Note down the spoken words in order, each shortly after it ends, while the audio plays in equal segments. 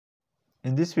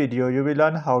In this video, you will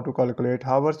learn how to calculate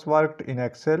hours worked in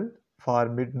Excel for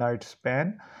midnight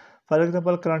span. For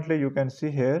example, currently you can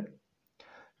see here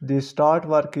the start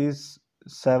work is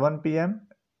 7 p.m.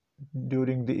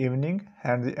 during the evening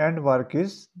and the end work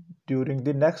is during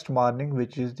the next morning,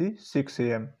 which is the 6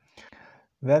 a.m.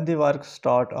 When the work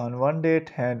start on one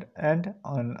date and end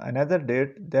on another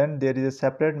date, then there is a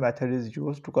separate method is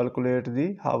used to calculate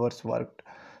the hours worked.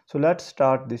 So let's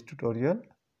start this tutorial.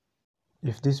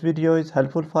 If this video is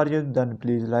helpful for you, then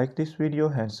please like this video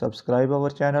and subscribe our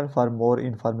channel for more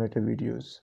informative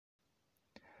videos.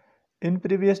 In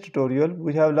previous tutorial,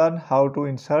 we have learned how to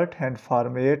insert and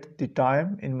format the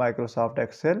time in Microsoft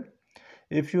Excel.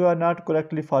 If you are not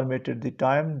correctly formatted the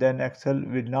time, then Excel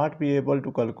will not be able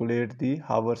to calculate the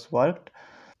hours worked.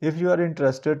 If you are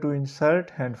interested to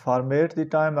insert and format the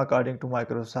time according to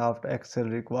Microsoft Excel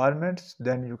requirements,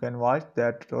 then you can watch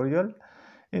that tutorial.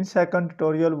 In second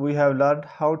tutorial, we have learned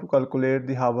how to calculate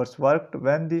the hours worked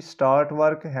when the start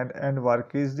work and end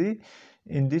work is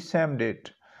in the same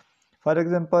date. For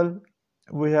example,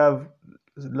 we have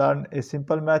learned a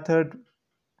simple method: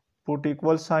 put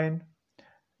equal sign,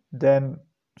 then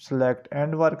select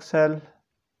end work cell,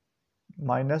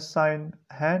 minus sign,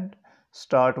 and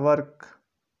start work,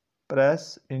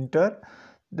 press enter.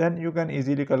 Then you can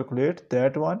easily calculate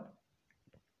that one.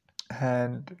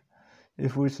 And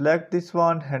if we select this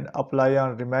one and apply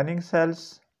on remaining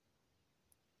cells,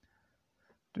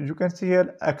 you can see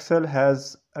here Excel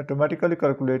has automatically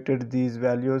calculated these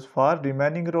values for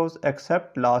remaining rows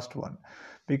except last one,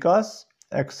 because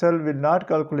Excel will not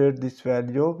calculate this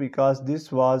value because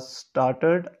this was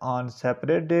started on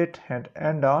separate date and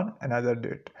end on another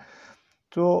date.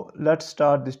 So let's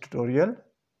start this tutorial.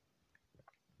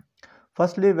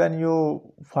 Firstly, when you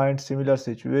find similar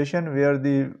situation where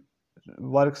the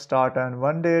work start on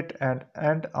one date and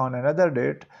end on another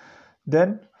date,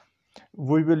 then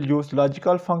we will use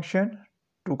logical function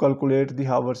to calculate the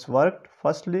hours worked.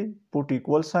 Firstly, put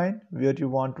equal sign where you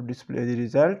want to display the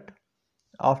result.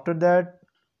 After that,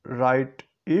 write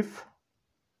if,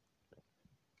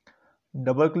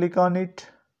 double click on it.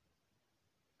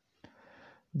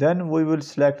 Then we will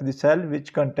select the cell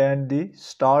which contain the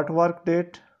start work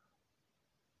date,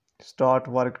 start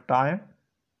work time.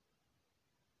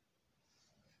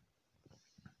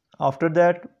 After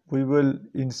that, we will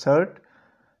insert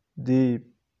the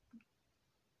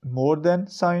more than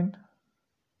sign.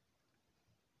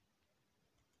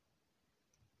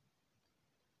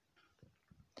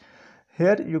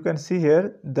 Here you can see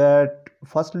here that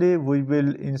firstly we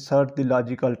will insert the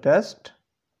logical test.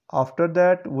 After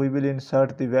that we will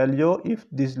insert the value if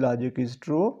this logic is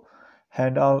true,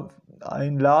 and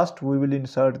in last we will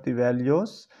insert the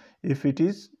values if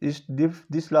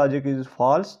this logic is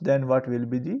false, then what will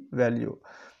be the value.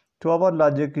 So our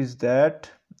logic is that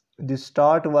the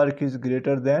start work is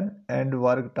greater than end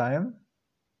work time.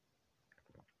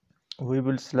 We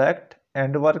will select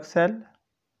end work cell.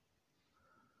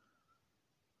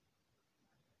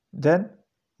 Then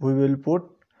we will put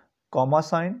comma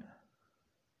sign.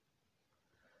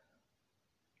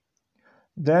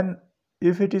 Then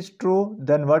if it is true,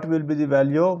 then what will be the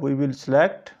value? We will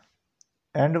select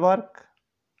end work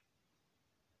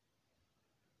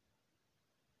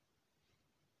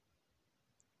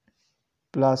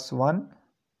plus 1.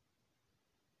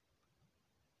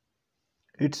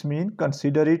 It's mean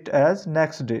consider it as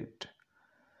next date.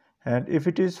 And if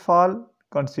it is false,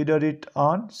 consider it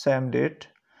on same date.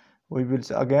 We will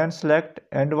again select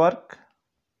end work.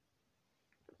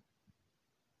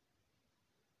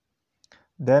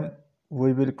 Then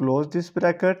we will close this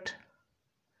bracket,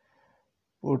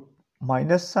 put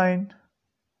minus sign,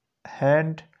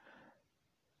 and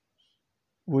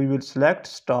we will select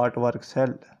start work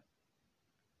cell.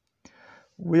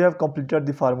 We have completed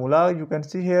the formula. You can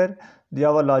see here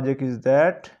our logic is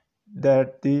that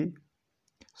the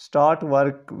start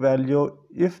work value,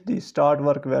 if the start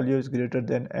work value is greater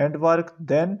than end work,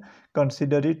 then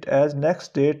consider it as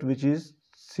next date, which is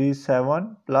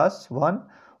C7 plus 1.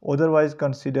 Otherwise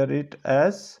consider it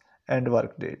as end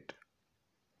work date.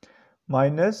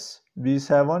 Minus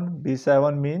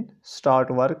B7 mean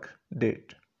start work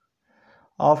date.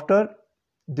 After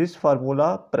this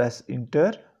formula, press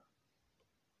enter,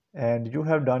 and you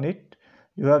have done it.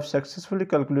 You have successfully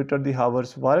calculated the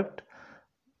hours worked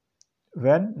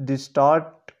when the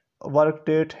start work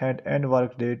date and end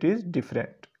work date is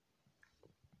different.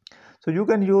 So you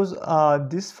can use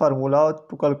this formula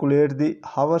to calculate the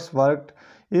hours worked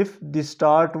if the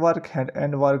start work and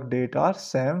end work date are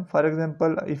same. For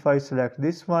example, if I select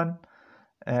this one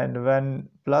and when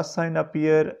plus sign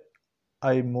appear,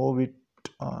 I move it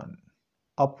on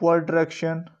upward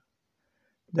direction.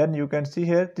 Then you can see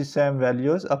here the same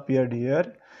values appeared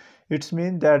here. It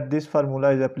means that this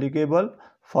formula is applicable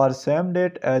for same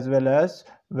date as well as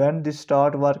when the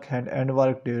start work and end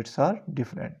work dates are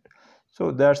different.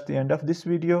 So that's the end of this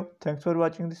video. Thanks for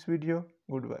watching this video.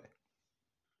 Goodbye.